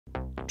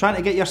Trying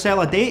to get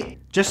yourself a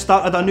date? Just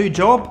started a new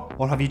job?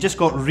 Or have you just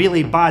got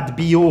really bad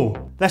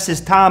BO? This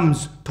is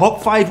Tam'S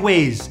top 5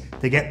 ways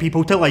to get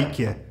people to like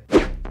you.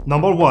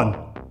 Number 1.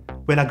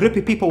 When a group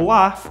of people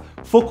laugh,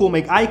 folk will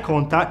make eye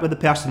contact with the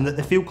person that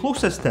they feel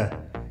closest to.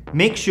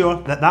 Make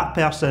sure that that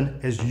person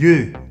is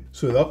you.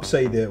 So the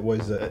upside of it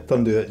was that it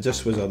turned out it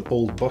just was an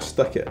old bus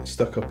ticket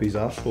stuck up his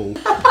arsehole.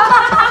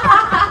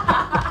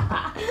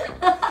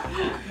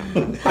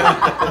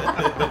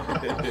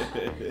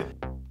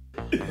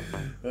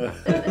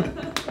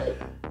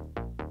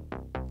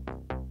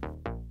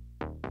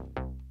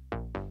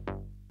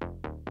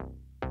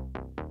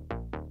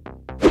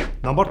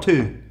 Number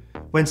 2.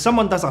 When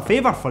someone does a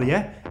favour for you,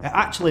 it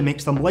actually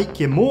makes them like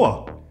you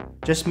more.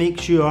 Just make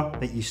sure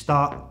that you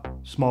start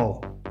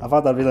small. I've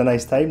had a really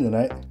nice time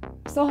tonight.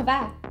 So have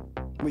I.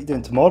 What are you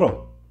doing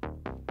tomorrow?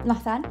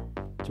 Nothing. Do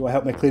you want to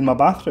help me clean my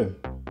bathroom?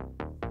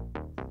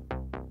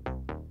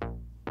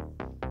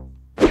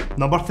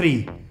 Number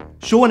 3.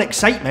 Showing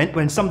excitement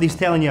when somebody's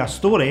telling you a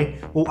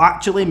story will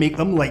actually make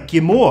them like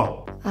you more.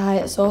 Aye,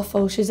 it's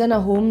awful. She's in a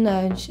home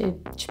now and she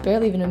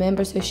barely even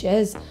remembers who she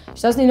is.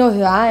 She doesn't know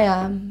who I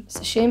am. It's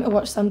a shame to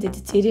watch somebody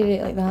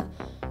deteriorate like that.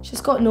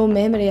 She's got no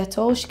memory at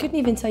all. She couldn't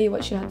even tell you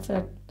what she had for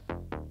her.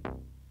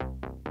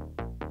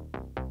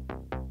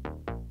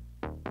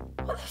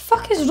 What the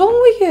fuck is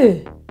wrong with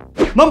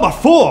you? Number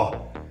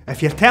 4.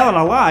 If you're telling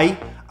a lie,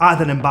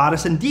 add an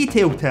embarrassing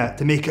detail to it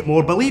to make it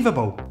more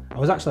believable. I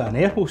was actually an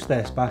air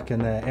hostess back in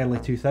the early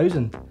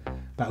 2000s,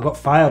 but I got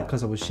fired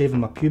because I was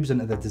shaving my pubes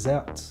into the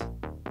desserts.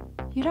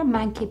 You're a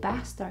manky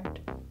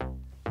bastard.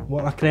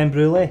 What a creme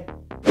brulee.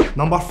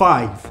 Number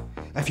 5.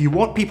 If you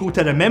want people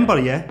to remember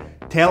you,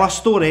 tell a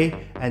story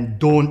and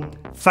don't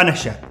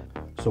finish it.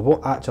 So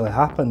what actually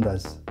happened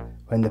is,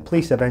 when the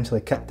police eventually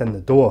kicked in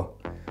the door,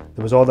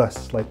 there was all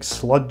this like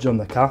sludge on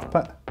the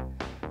carpet,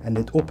 and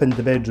they'd opened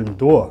the bedroom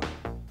door